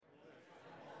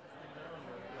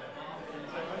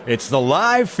It's the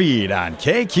live feed on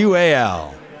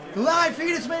KQAL. The live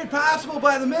feed is made possible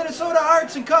by the Minnesota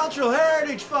Arts and Cultural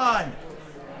Heritage Fund.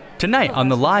 Tonight on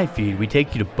the live feed, we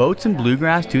take you to Boats and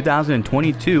Bluegrass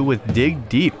 2022 with Dig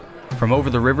Deep from over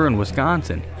the river in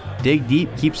Wisconsin. Dig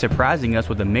Deep keeps surprising us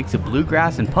with a mix of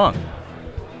bluegrass and punk.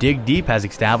 Dig Deep has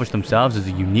established themselves as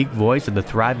a unique voice of the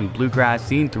thriving bluegrass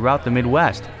scene throughout the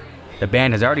Midwest. The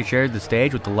band has already shared the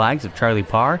stage with the likes of Charlie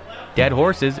Parr, Dead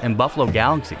Horses, and Buffalo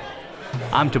Galaxy.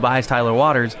 I'm Tobias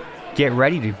Waters. Get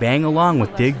ready to bang along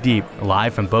with Dig Deep,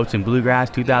 live from Boats and Bluegrass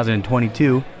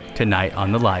 2022, tonight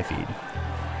on the live feed.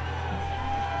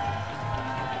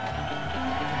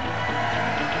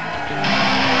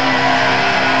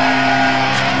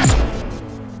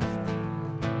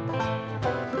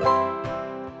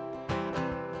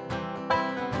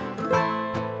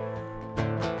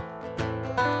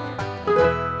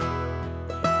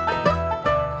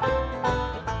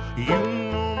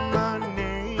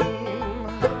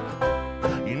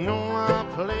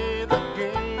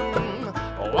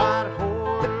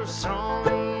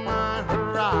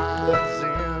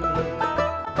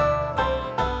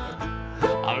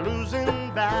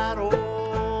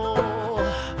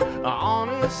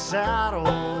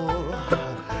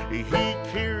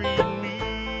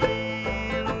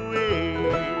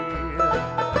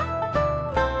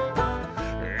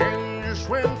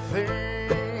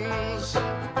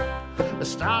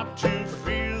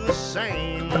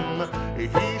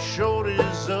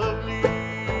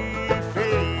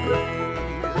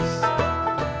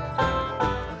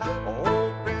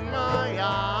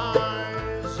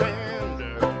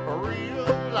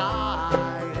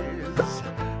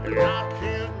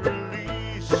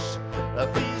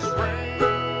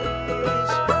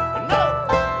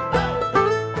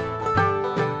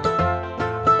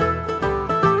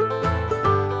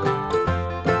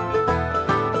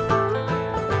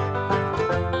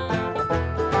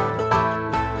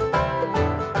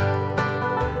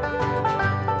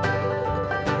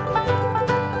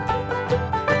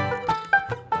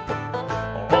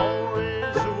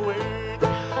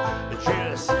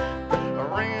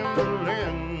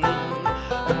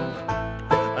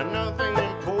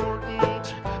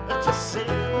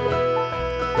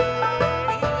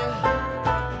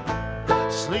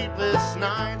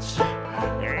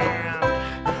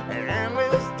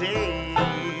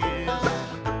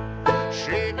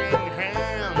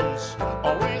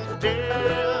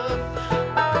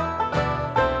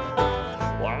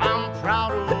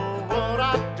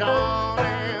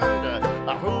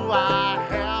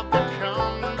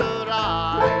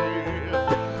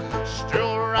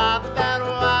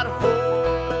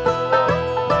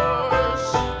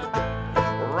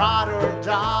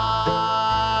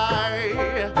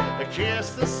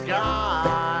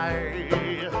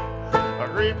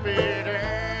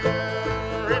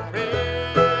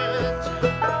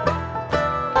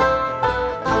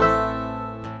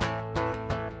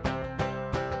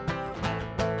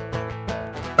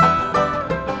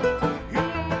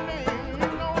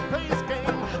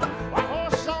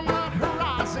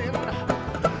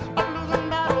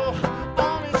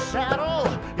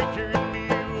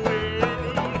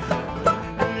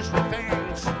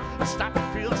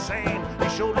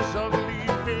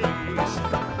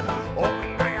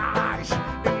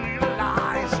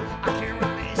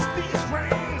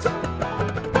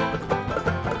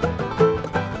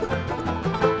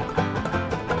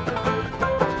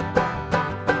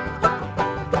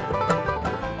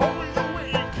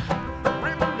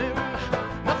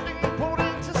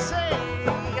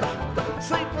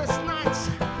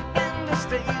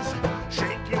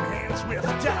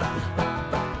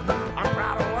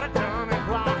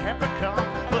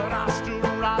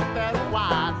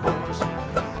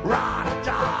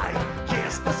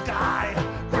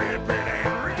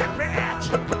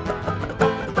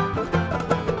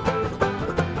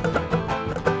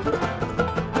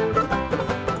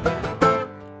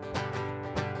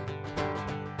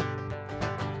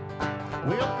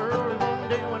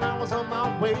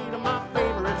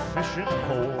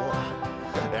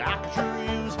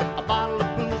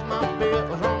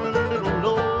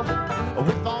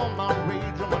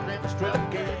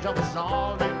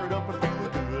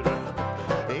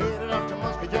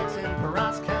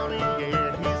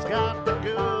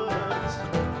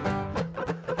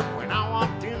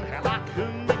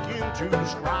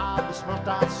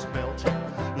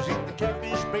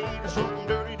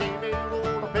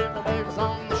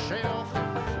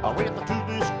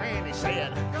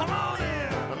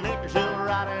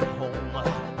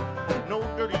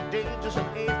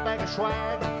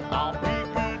 Swag, I'll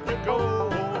be good to go.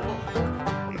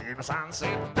 In a sign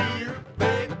said beer,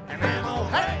 big, and ammo.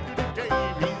 Hey,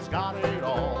 today he's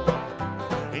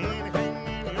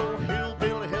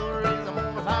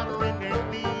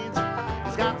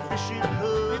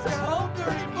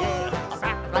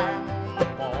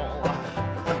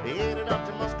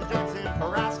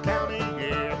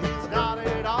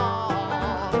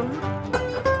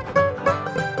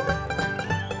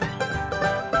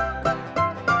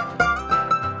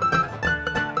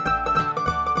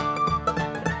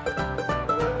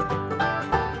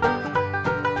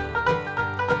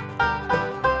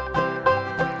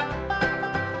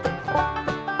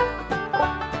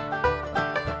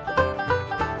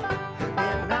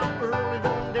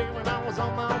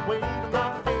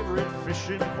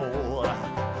before.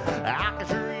 I could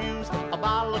sure use a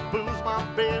bottle of booze. My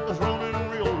bed was running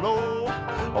real low.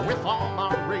 With all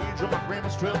my rage on my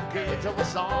grandma's 12 gauge, I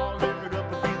was all liquored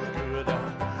up and feeling good.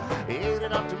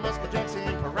 Headed up to Muscatine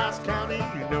in Rice County,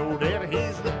 you know that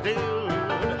he's the dude.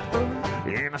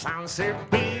 In a Sunset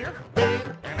beer, big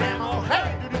and ammo,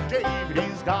 hey to David,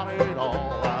 he's got it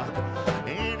all.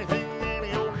 Anything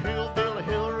any old hillbilly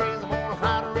hill raise, more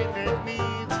fried redneck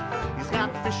needs. He's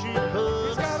got fishing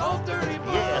hooks. He's got old dirty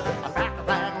books. Yeah, a back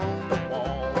flag on the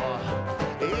wall.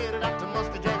 Headed up to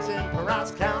Muscatine in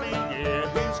Rice County, yeah,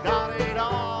 he's got it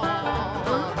all.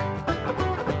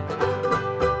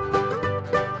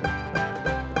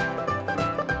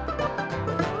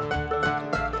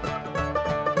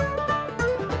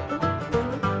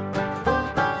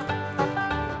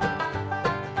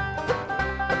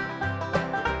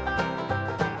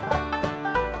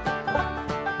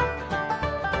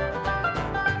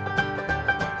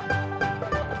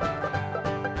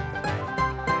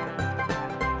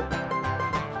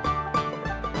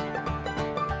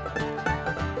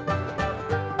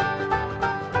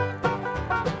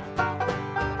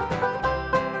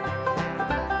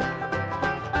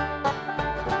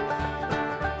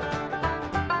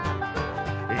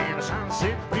 In a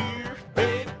Sunset beer,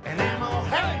 big and ammo,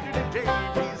 hey to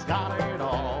Dave, he's got it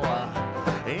all.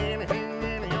 Anything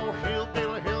any old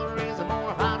hillbilly hill raise, a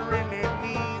more fine redneck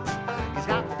needs. He's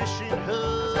got fishing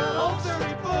hooks, Old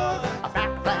dirty books. a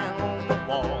back flag on the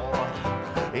wall.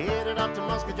 Headed up to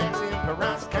Muscatine in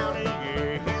Rice County,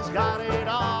 yeah, he's got it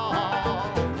all.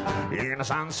 In a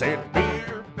Sunset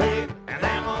beer, big and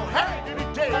ammo, hey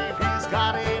to Dave, he's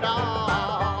got it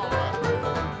all.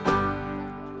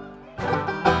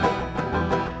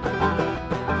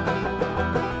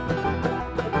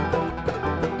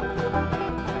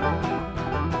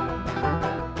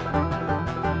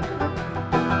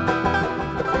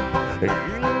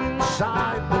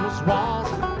 Inside those walls,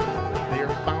 their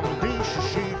foundation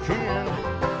shaking,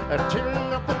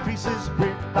 tearing up the pieces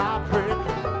brick by brick.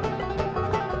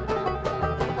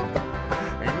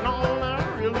 And all I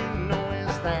really know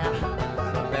is that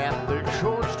the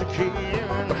church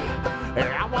decaying, and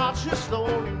I watch it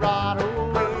slowly rot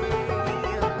away.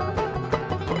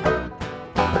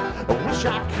 I wish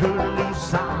I could lose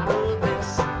sight of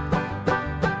this.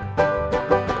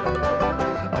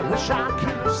 I wish I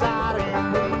could lose sight of you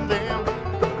and them.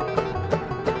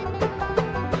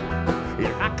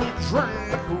 If I could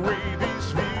drink away these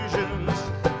visions,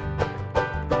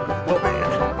 well then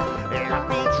I'd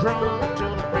be drunk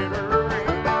till the bitter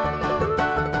end.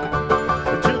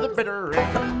 Till the bitter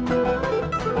end.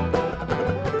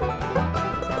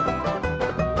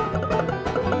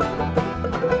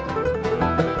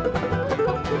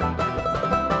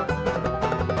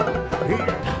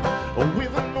 And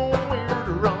with nowhere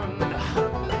to run,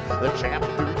 the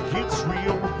chapter gets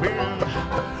reopened.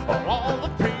 All the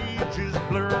pages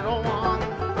blurred on,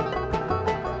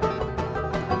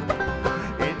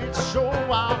 and it's so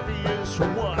obvious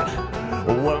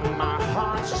what my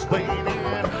heart's explaining.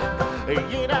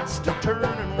 Yet I still turn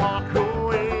and walk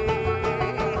away.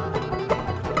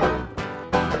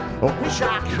 I wish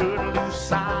I could lose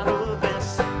sight of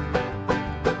this.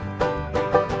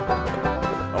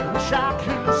 I wish I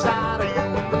could lose sight of you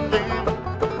and them.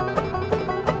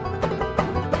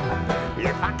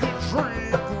 If I could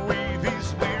drink away these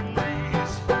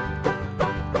memories,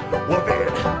 well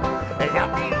then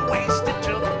I'd be wasted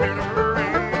till the bitter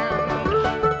end.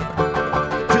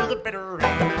 Till the bitter end.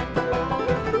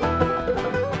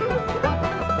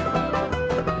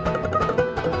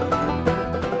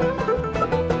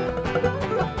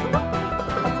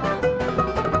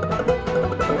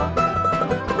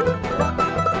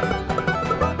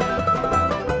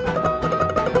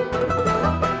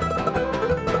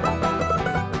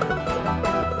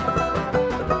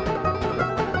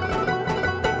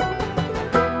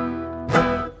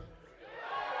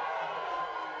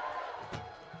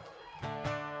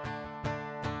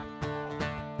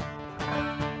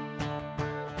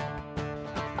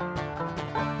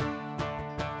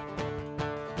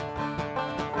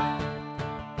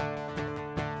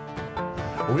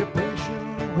 We're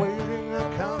patiently waiting,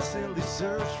 I constantly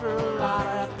search for a light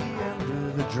at the end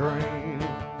of the drain.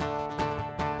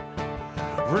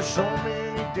 For so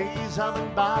many days I've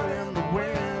been biting the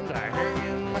wind,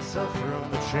 hanging myself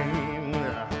from the chain.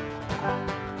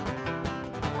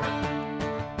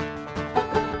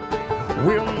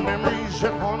 Well, memories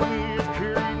that haunt me have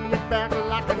carried me back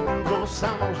like a new ghost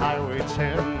on Highway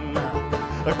 10.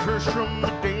 A curse from the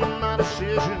day my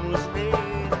decision was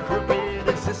made, crooked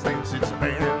existence it's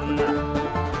been.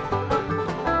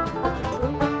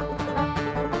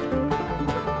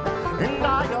 And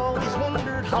I always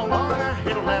wonder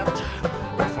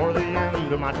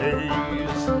end of my days.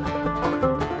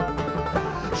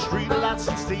 Street lights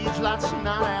and stage lights,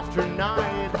 night after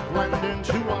night, blend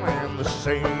into one and the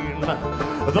same.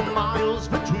 The miles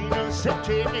between us have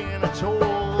taken a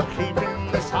toll,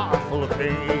 keeping this heart full of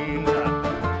pain.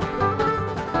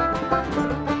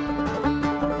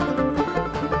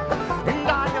 And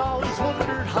I always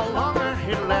wondered how long I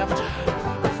had left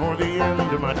before the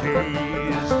end of my days.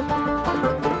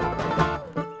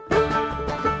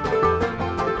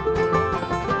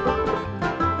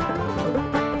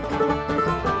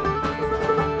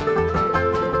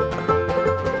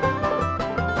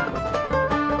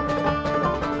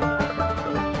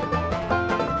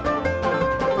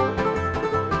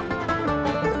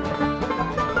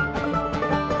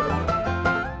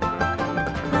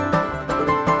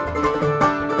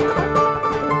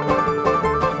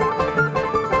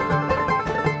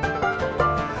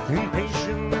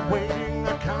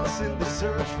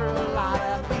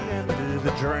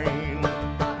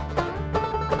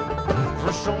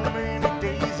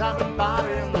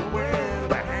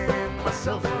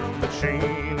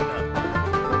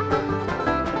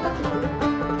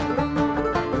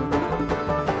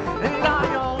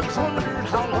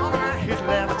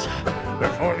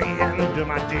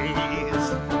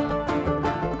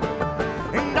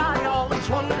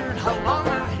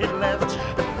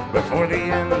 Before the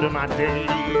end of my days.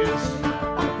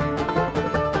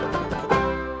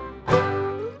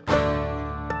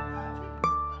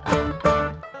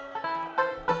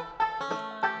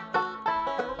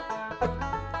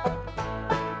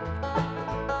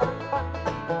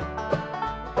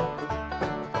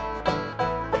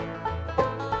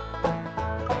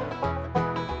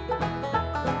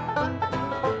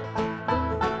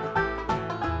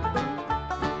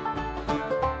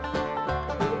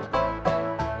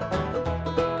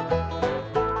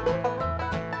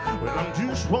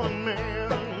 One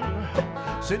man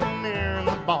sitting there in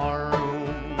the bar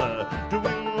room,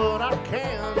 doing what I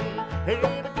can, hey,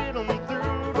 to get them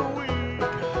through the week.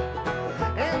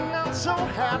 And I'm so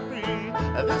happy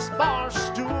this bar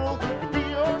stool could be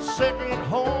your second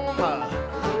home.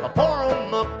 Pour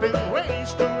them up and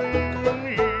waste away with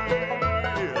me.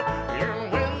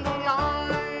 And when the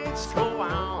lights go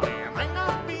out, I may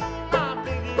not be my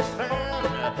biggest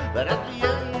fan, but at the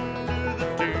end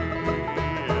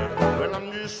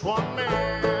one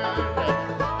man,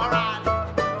 all right.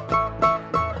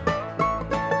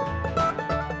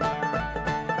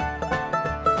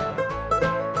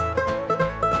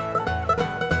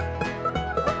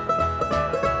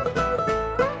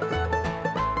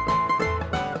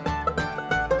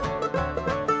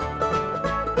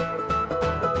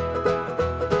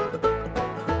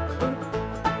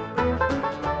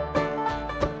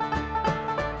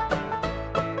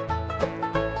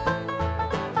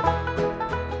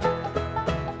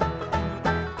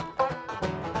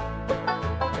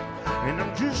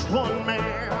 One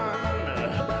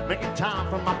man, making time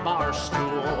for my bar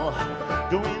stool,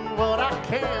 doing what I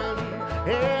can,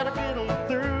 yeah, to get them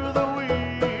through the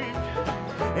week.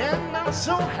 And I'm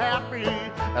so happy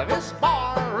this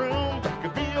bar room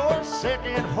could be your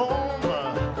second home.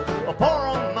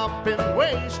 Pour them up and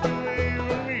waste away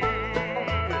with me.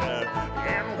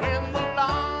 And when the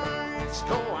lights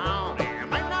go out, I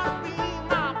might not be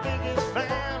my biggest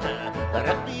fan, but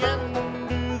at the end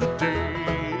of the day,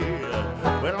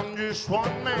 well, I'm just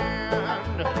one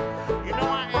man, you know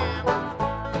I am.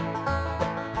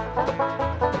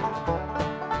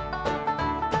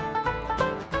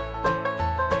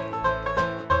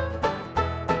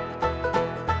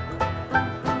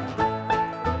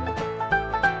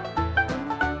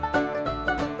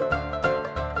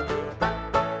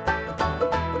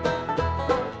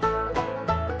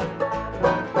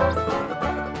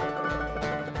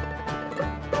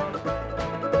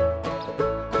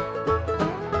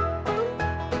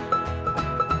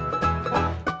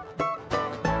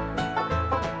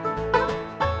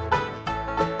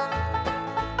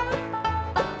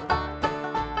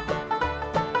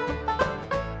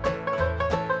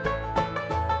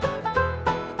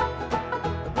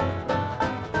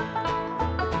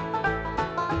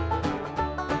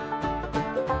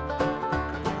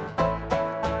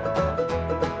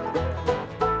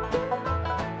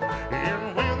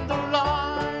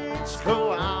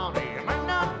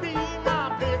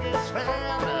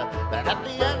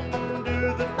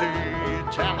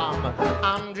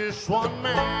 I'm just one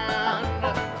man.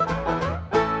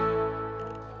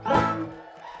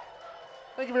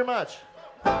 Thank you very much.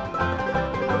 You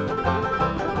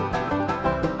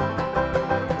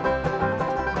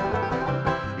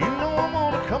know I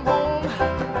want to come home.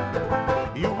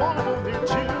 You want to go there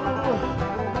too.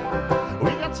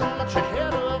 We got so much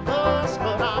ahead of us, but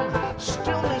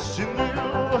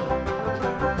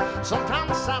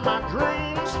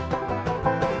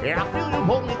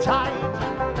hold me tight.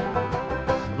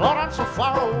 Lord, I'm so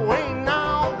far away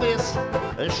now. This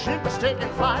ship is taking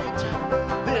flight.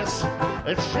 This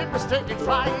ship is taking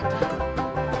flight.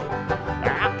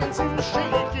 I can seem to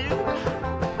shake it.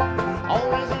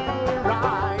 Always you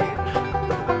right.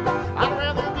 I'd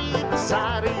rather be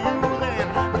beside you than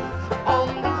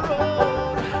on the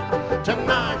road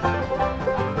tonight.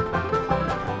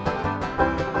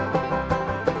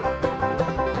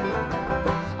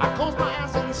 I close my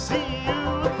eyes and see you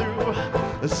through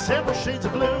several shades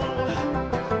of blue.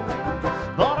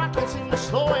 Lord, I can't seem to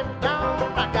slow it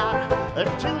down. I got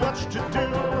too much to do.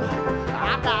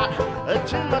 I got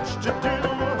too much to do.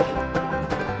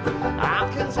 I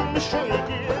can't seem to shake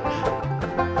it.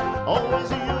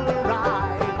 Always you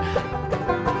right.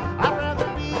 I'd rather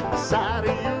be beside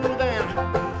you than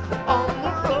on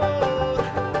the road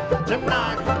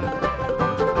tonight.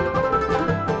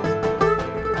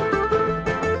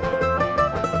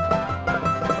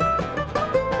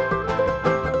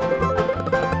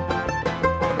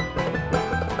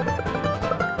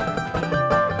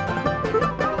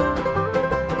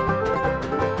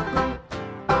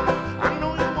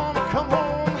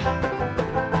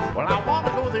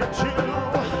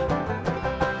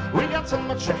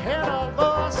 Ahead of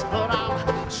us, but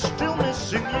I'm still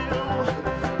missing you.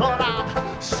 But I'm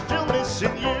still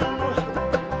missing you.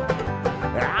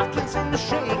 I can't seem to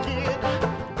shake it.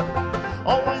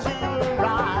 Always you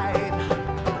right.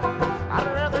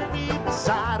 I'd rather be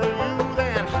beside you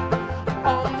than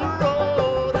on the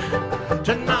road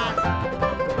tonight.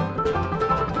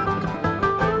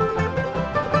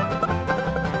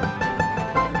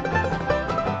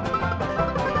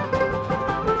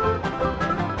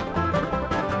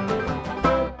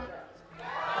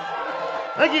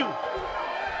 Thank you.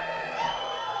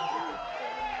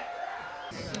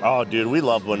 Oh, dude, we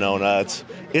love Winona.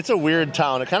 It's a weird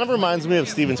town. It kind of reminds me of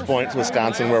Stevens Point,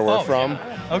 Wisconsin, where we're from.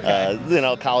 Yeah. Okay.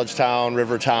 College town,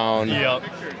 river town. Yep.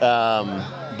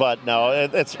 But no,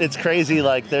 it's crazy.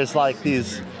 Like, there's like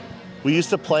these. We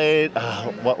used to play.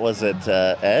 What was it?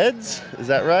 Ed's? Is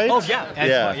that right? Oh yeah.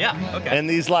 Ed's, yeah. Okay. And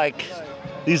these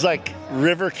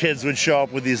river kids would show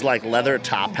up with these like leather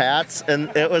top hats,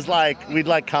 and it was like we'd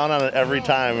like count on it every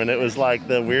time, and it was like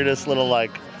the weirdest little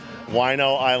like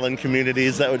wino island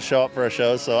communities that would show up for a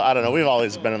show. So I don't know, we've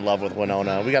always been in love with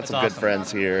Winona. We got some good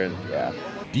friends here, and yeah.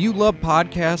 Do you love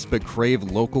podcasts but crave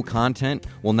local content?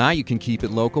 Well, now you can keep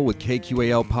it local with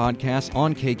KQAL Podcasts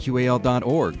on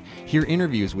kqal.org. Hear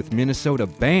interviews with Minnesota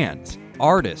bands,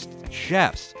 artists,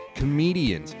 chefs,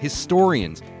 comedians,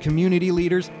 historians, community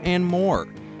leaders, and more.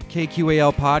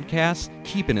 KQAL Podcasts,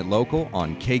 keeping it local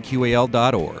on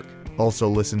kqal.org. Also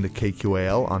listen to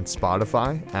KQAL on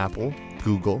Spotify, Apple,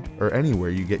 Google, or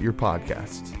anywhere you get your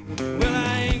podcasts. Well,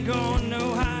 I ain't going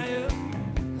no higher.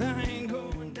 I ain't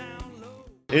going down low.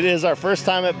 It is our first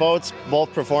time at Boats,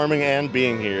 both performing and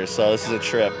being here, so this is a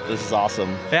trip. This is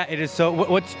awesome. Yeah, it is. So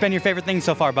what's been your favorite thing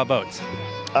so far about Boats?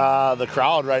 The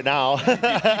crowd right now.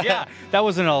 Yeah, that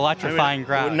was an electrifying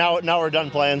crowd. Now we're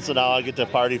done playing, so now I get to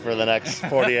party for the next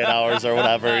 48 hours or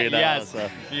whatever, you know. Yes, so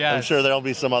yes. I'm sure there'll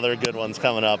be some other good ones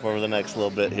coming up over the next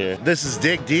little bit here. This is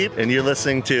Dig Deep, and you're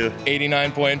listening to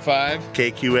 89.5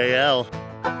 KQAL.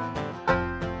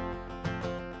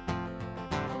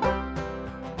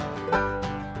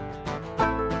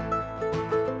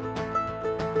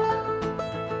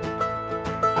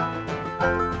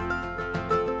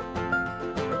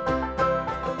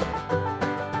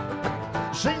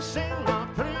 Sing my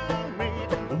pretty maid,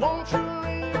 won't you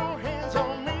lay your hands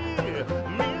on me?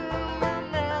 Mirror my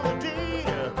melody,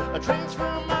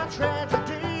 transfer my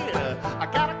tragedy. I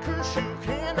got a curse you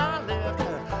cannot lift,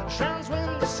 shines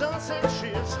when the sunset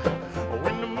shifts.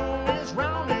 When the moon is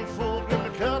round and full,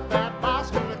 gonna cut that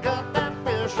boss, gonna gut that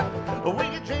fish. We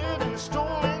get jet in a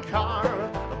stolen car,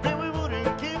 bet we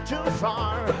wouldn't get too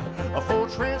far. For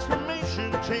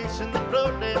transformation, chasing the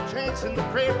blood, chasing the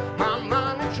grave. My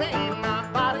mind is chained, my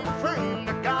body framed,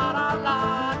 to God I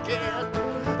like it.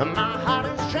 My heart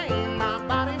is chained, my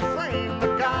body framed, to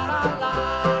God I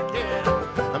like it.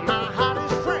 My heart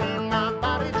is framed, my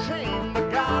body chained, to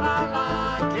God I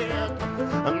like it.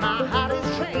 My heart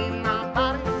is chained, my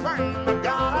body framed, to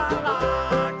God I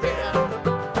like it.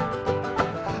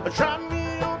 Try me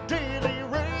your daily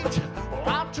rate,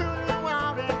 I'll turn you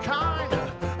out in kind.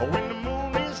 When the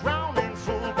moon is round and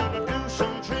full, gonna do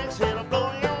some tricks that'll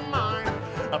blow your mind.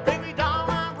 Baby doll,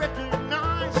 I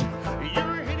recognize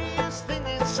you're a hideous thing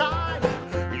inside.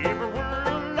 Every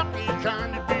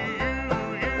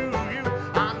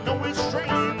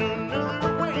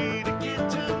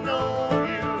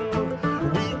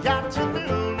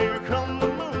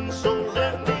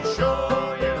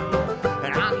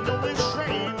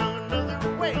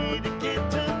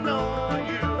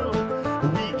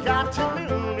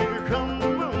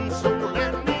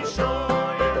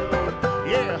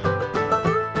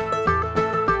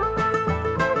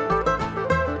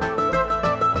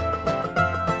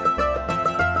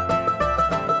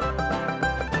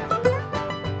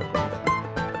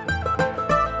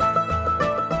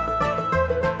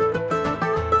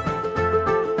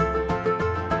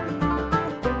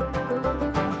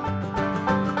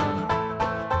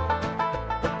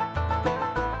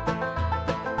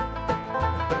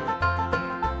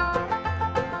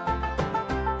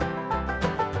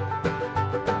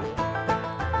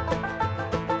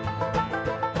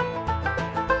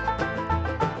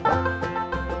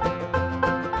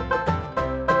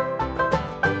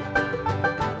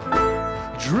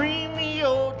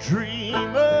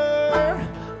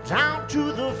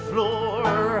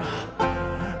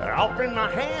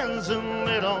hands and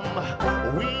let them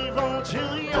weave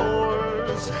until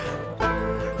yours.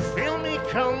 Fill me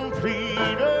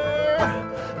completer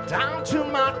down to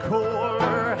my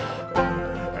core.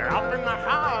 Up in the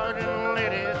heart and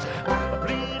let it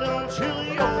bleed until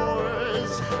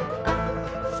yours.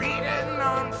 Feeding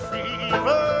on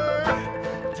fever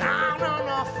down on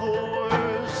our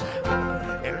fours.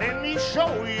 And let me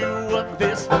show you what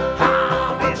this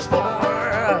hobby's for.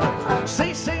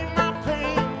 Say my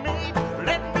pain, mate,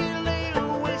 let me lay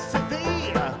waste to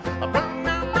thee. Burn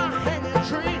down my hanging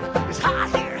tree. It's high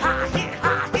here, high here,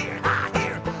 high here, high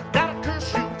here. Got a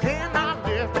curse you cannot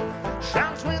lift.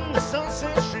 Shines when the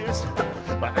sunset shifts.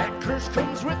 But that curse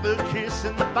comes with the kiss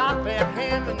and the bite that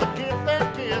hand and the gift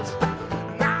that gives.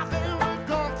 Now then we're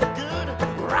gone for good,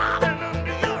 robbing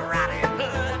under your riding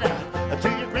hood.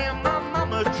 Till you grab my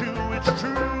mama too, it's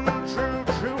true, true,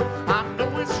 true. I know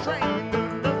it's strange,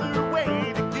 another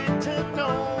way to get to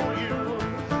know you.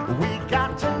 We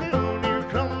got to noon, here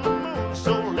come the moon,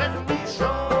 so let me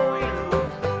show you.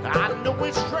 I know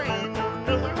it's strange,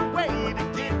 another way to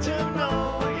get to know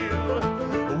you.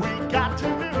 We got to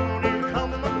noon, here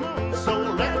come the moon, so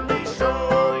let me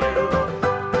show you.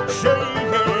 Show you,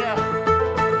 yeah.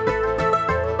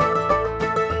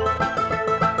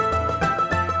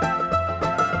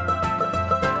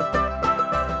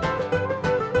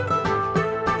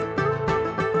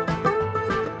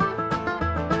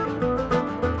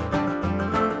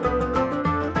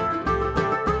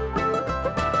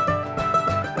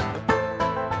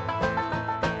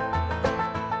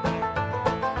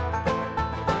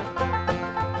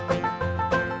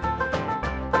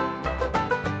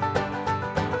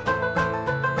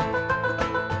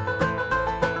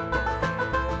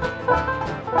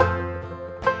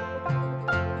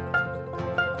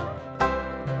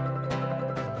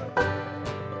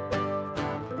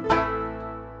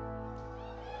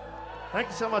 Thank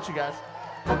you so much, you guys.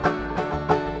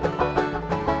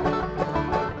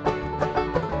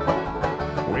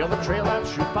 Well, the trail that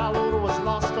you followed was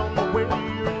lost on the way.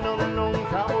 You're an unknown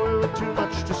cowboy with too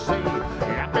much to say.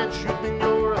 I bet you think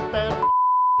you're a bad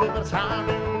with the time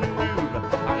in the dude.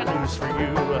 I got news for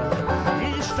you.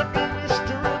 He's stuck in your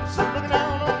stirrups and looking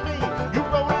down on me. You're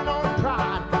rolling on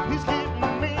pride. He's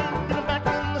getting me. Get back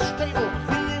in the stable.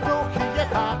 He ain't broken yet.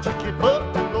 I took it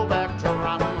up to go back to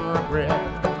riding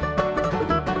regret.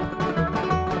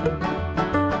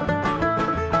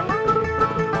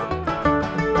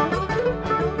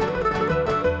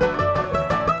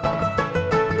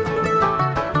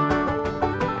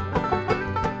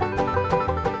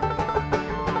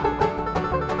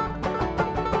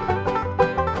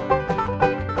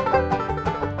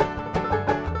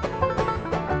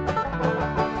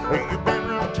 You've been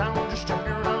around town just to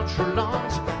air out your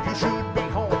lawns. You should be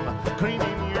home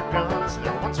cleaning your guns.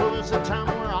 There once was a time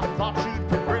where I thought you'd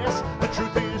progress. The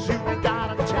truth is you ain't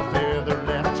got a tail feather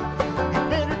left. You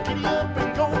better giddy up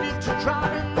and go get to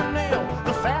driving the nail.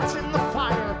 The fat's in the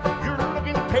fire, you're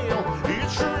looking pale. It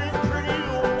sure ain't pretty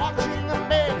watching the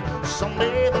bed.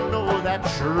 Someday they'll know that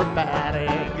you're a bad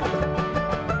egg.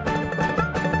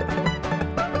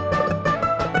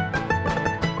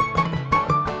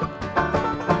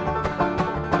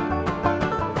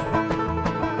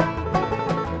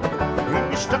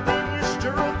 You're stuck in your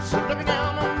stirrups and looking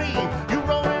down on me. You're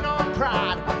rolling on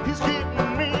pride. He's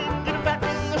getting mean. Get him back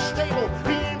in the stable.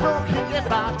 He ain't broken yet.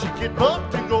 About to get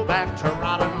bucked and go back to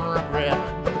riding regret.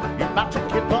 You're about to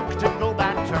get bucked and go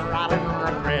back to riding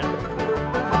regret.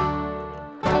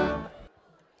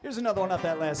 Here's another one off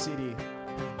that last CD.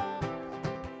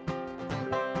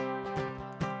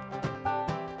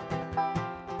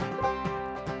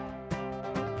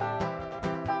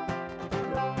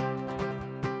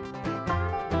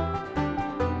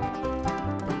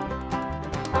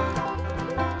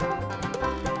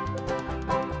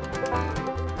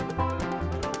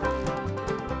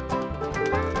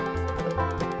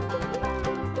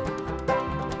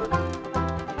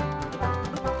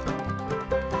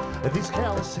 These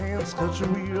callous hands touch a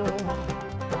wheel,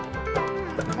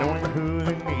 knowing who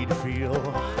they need to feel.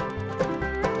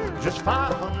 Just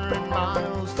 500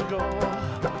 miles to go,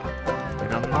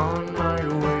 and I'm on my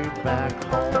way back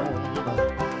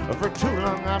home. For too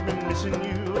long I've been missing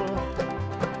you,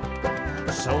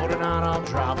 so tonight I'll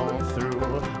drive on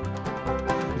through.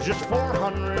 Just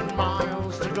 400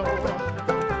 miles to go,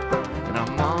 and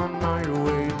I'm on my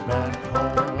way back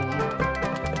home.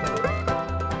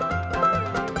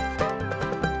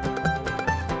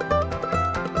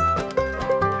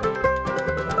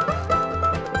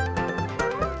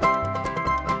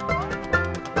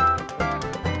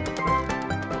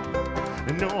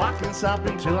 No, I can't stop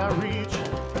until I reach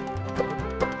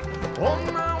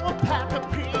 1 mile pack of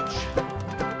peach.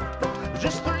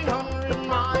 Just 300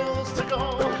 miles to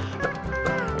go,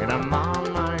 and I'm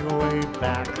on my way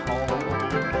back home.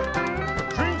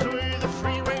 Dreams where the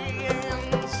freeway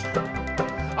ends,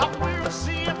 I will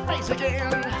see your face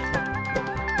again.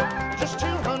 Just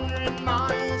 200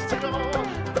 miles to go,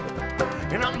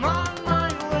 and I'm on my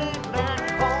way back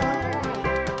home.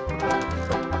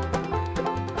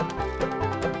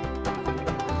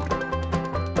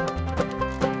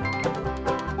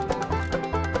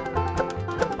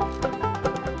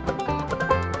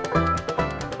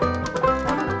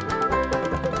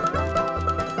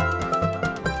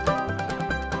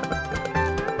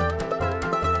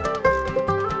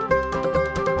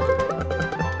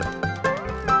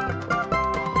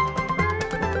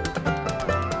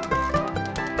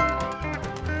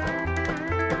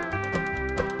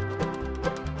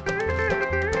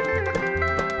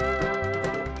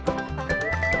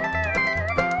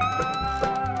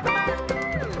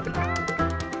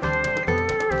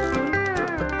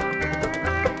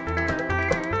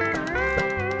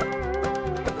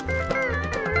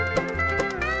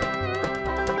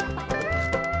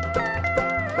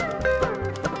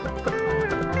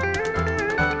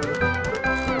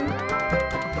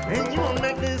 And you will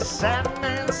make this sad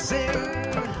man sing,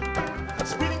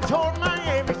 speeding toward my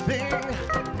everything.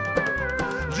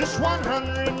 Just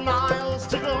 100 miles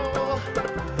to go,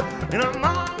 and I'm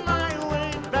on my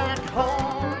way back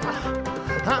home.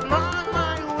 I'm on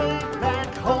my way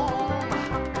back home.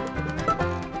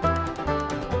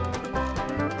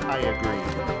 I agree.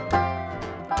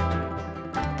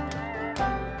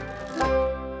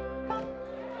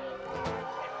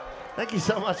 Thank you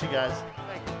so much, you guys.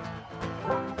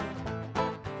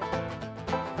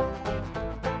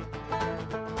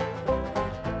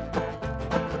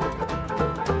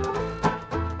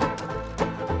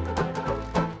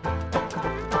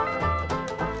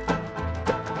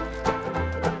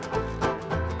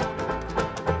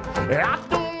 I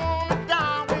don't wanna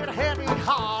die with a heavy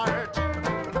heart.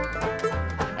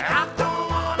 I don't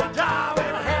wanna die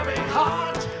with a heavy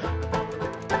heart.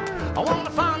 I wanna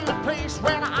find a place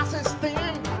where the ice is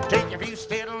thin, take a few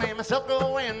steps and let myself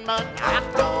go in, but I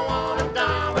don't wanna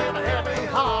die with a heavy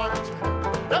heart.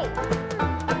 No.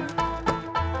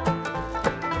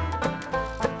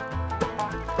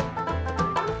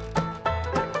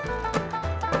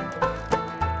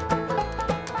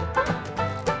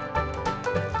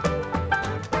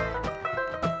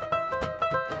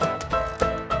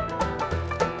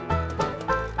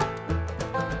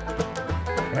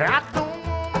 I don't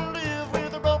wanna live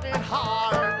with a broken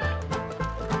heart.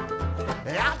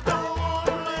 I don't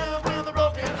wanna live with a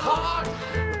broken heart.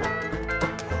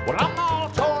 Well, I'm all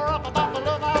tore up about the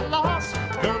love I lost.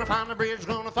 Gonna find a bridge,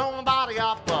 gonna throw my body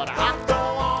off, but I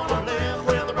don't wanna live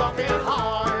with a broken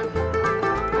heart.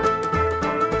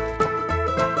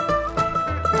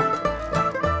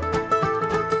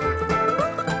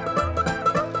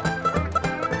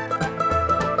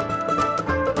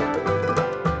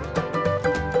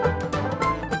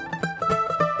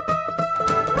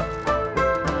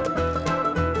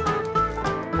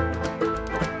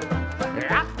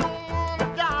 I don't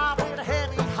wanna die with a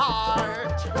heavy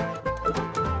heart.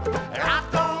 I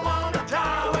don't wanna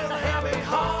die with a heavy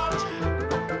heart.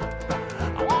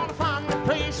 I wanna find a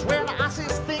place where the ice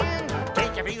is thin,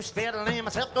 take a few steps and let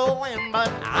myself go in, but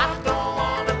I don't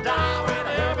wanna die with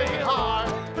a heavy heart.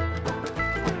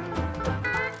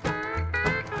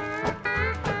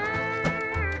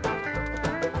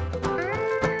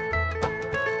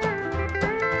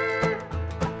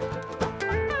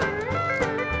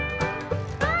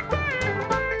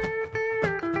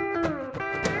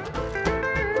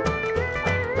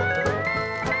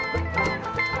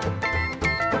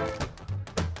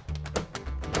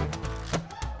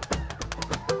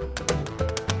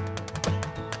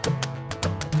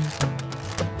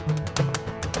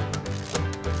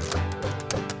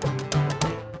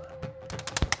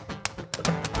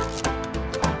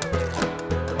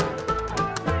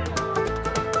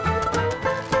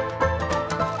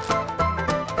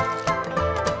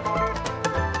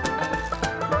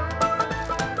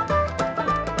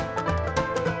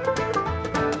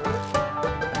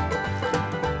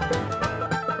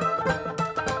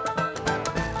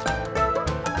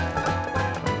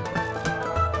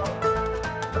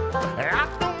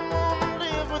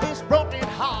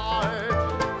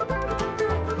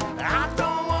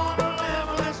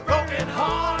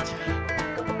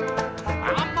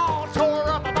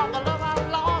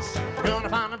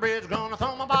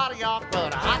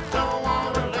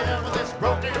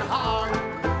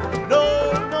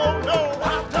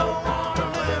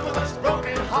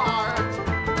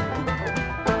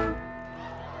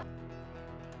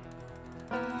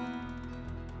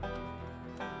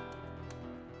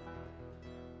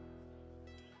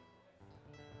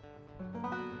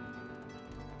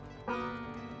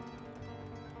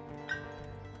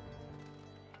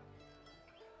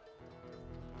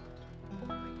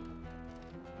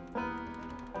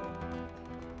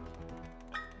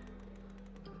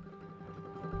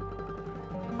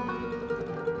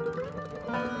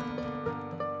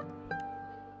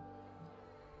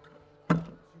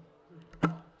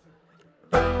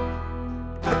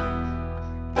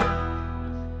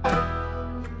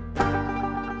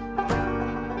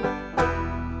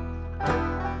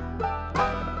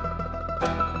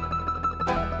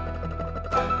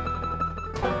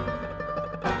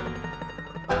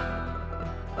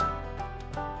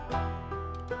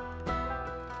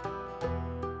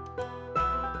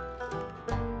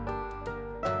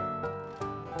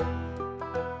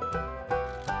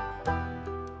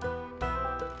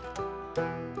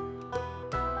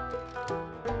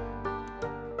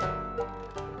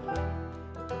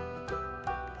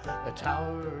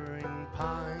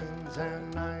 mines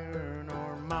and iron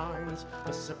ore mines.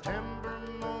 A September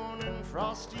morning,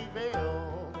 frosty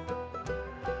veil.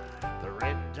 The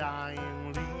red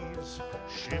dying leaves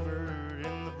shivered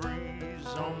in the breeze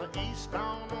on the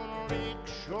eastbound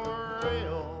Lakeshore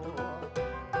Rail.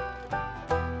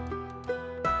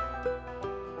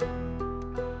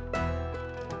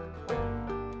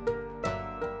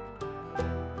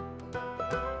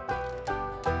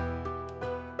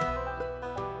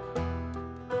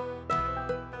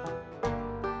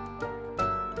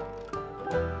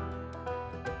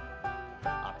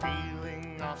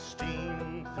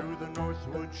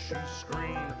 She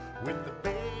screamed with the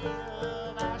Bay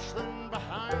of Ashland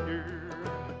behind her.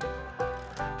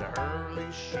 To Hurley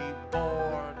she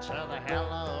bore to the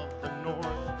hell of the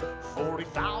north,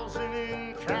 40,000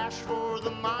 in cash for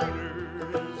the miners.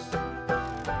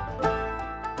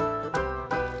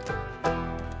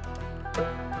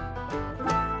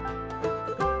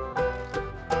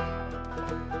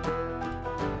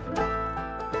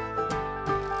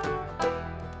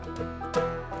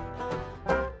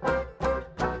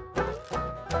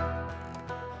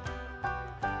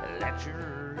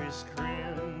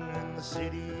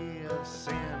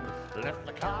 Left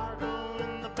the cargo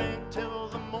in the bank till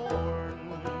the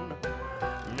morn.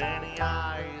 Many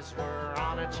eyes were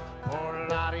on it. Poor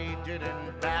Lottie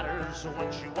didn't batter, so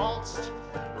when she waltzed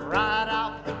right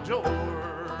out the door.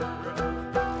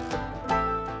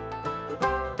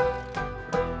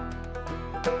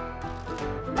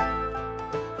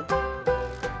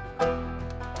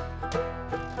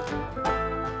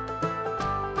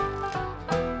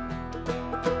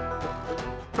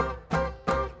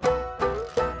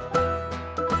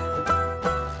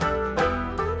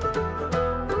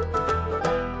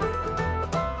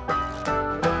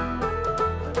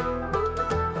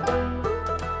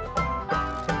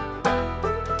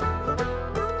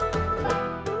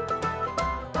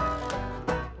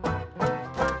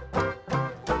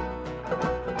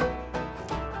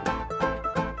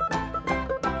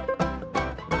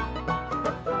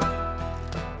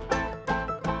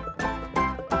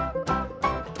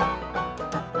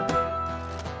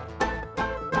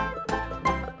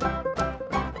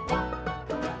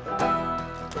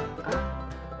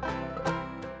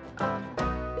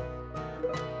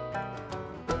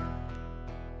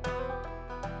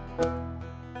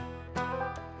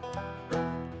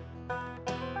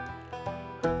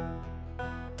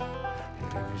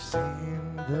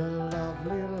 Seen the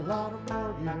lovely Lotta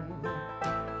Morgan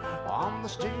on the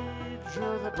stage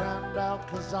of the Grand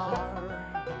Alcazar.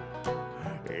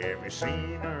 Have you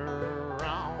seen her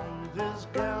around this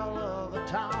gal of the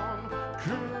town,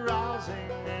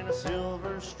 carousing in a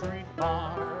Silver Street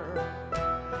bar?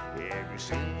 Have you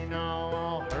seen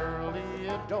how Hurley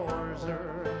adores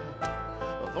her,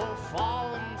 though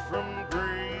fallen from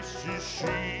grace is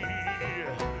she?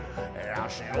 How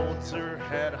she holds her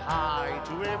head high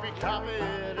to every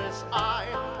covetous eye,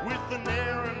 with an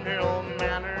air and ill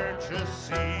manner to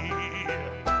see.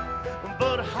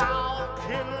 But how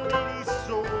can a lady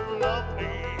so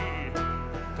lovely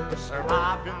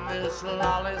survive in this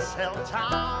lawless hell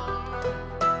town?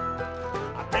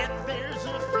 I bet there's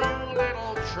a few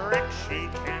little tricks she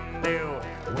can do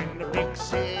when the big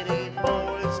city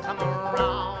boys come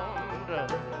around.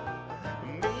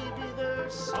 Maybe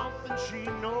there's something she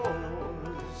knows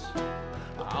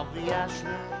of the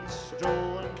Ashland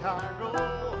stolen cargo.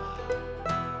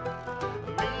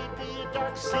 Maybe a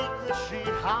dark secret she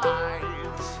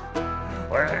hides,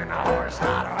 where no horse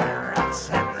not where else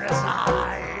and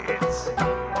resides.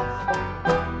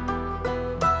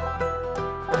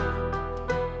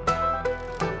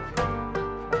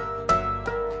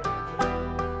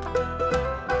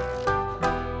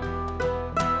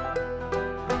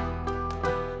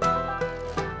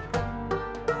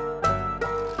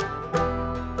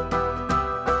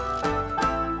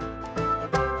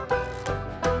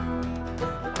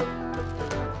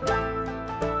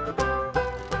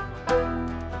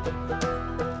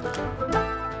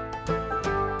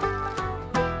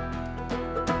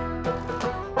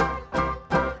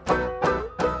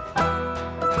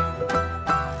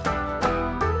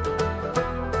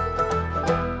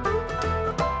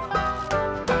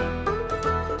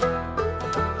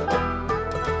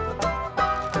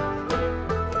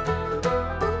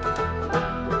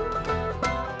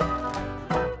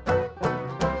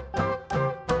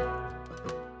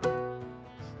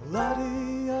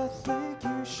 Laddie, I think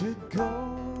you should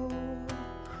go.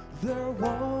 They're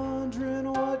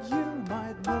wondering what you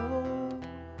might know.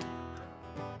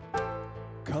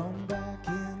 Come back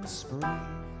in the spring.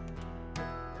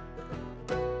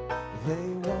 They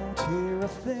won't hear a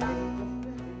thing.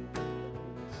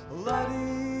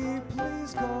 Laddie,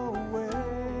 please go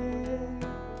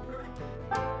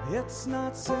It's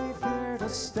not safe here to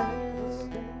stay.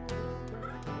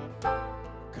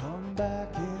 Come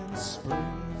back in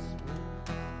spring.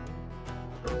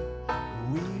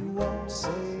 We won't say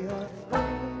a thing.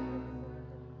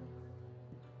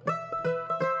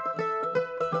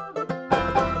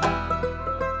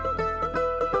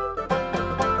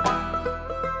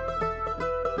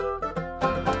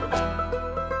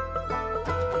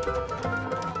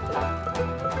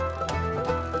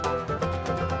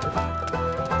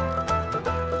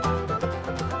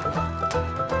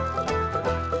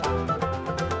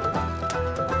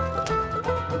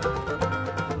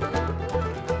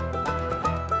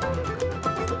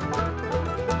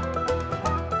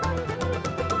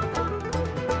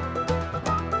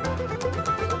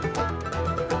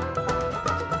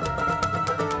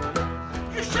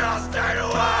 You should have stayed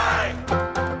away.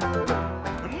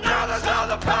 Now there's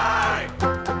other pain.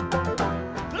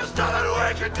 There's nothing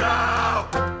we can do.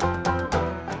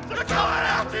 They're coming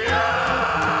after you.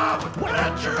 When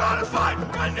you're on a fight,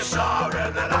 when you saw it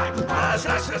in the night, as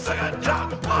nice as a gun down,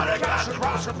 but it goes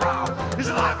across the brow. His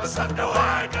life is slipped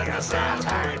away, do you see it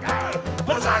take it?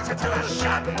 Put his axe into his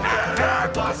shed, and hair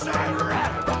busted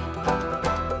red.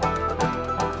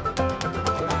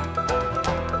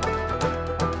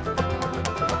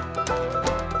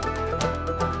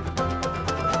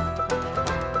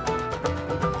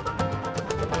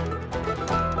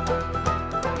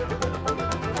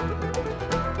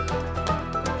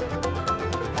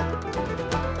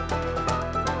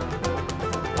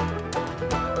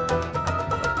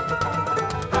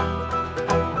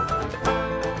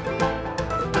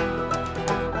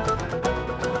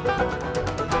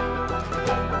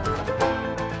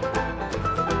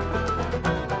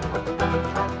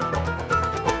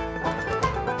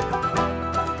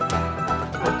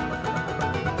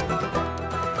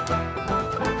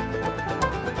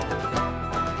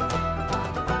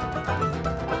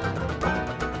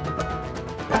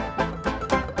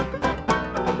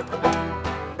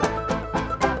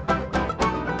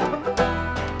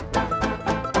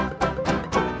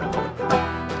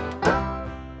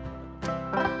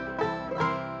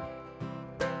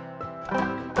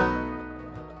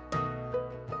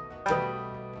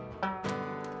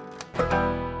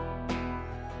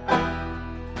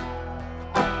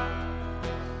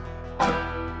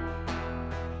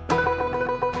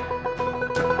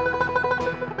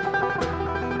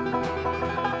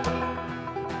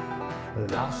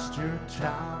 Lost your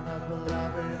town of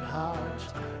beloved heart,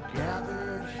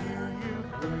 gathered here you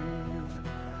grieve.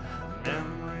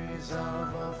 Memories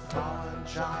of a fallen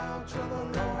child, to the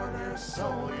Lord her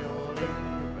soul you'll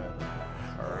leave.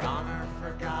 Her honor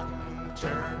forgotten,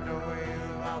 turned away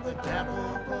while the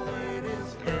devil played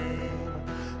his game.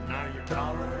 Now your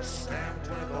dollar stamped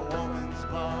with a woman's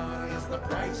blood is the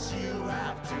price you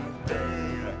have to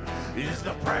pay. Is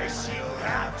the price you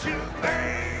have to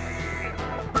pay.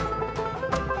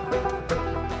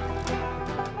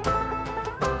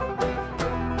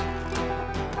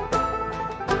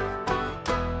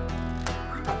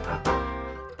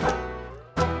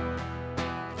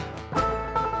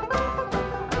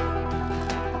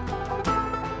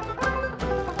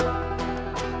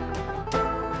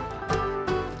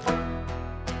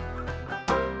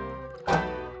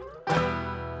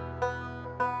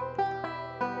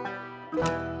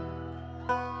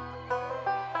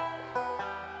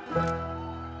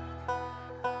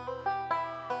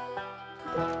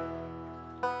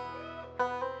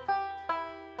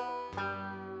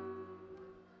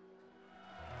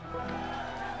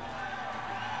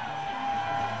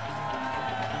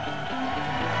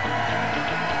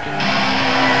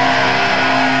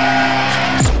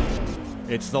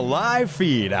 It's the live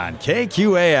feed on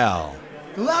KQAL.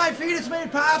 The live feed is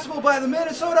made possible by the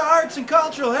Minnesota Arts and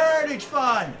Cultural Heritage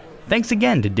Fund. Thanks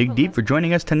again to Dig Deep for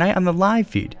joining us tonight on the live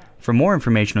feed. For more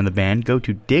information on the band, go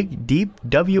to digdeepwi.com.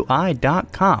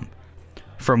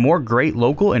 For more great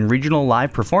local and regional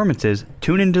live performances,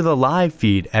 tune into the live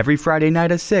feed every Friday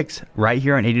night at 6, right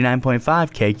here on 89.5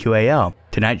 KQAL.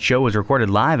 Tonight's show was recorded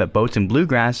live at Boats and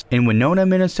Bluegrass in Winona,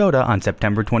 Minnesota on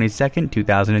September 22nd,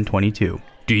 2022.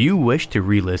 Do you wish to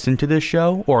re-listen to this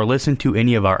show or listen to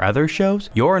any of our other shows?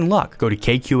 You're in luck. Go to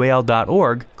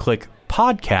kqal.org, click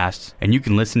Podcasts, and you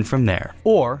can listen from there.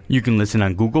 Or you can listen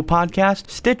on Google Podcasts,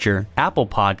 Stitcher, Apple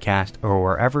Podcasts, or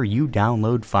wherever you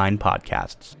download fine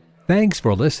podcasts. Thanks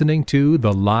for listening to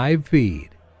The Live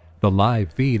Feed. The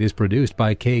Live Feed is produced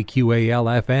by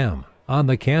KQAL-FM on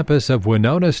the campus of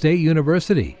Winona State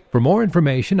University. For more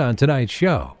information on tonight's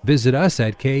show, visit us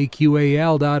at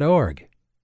kqal.org.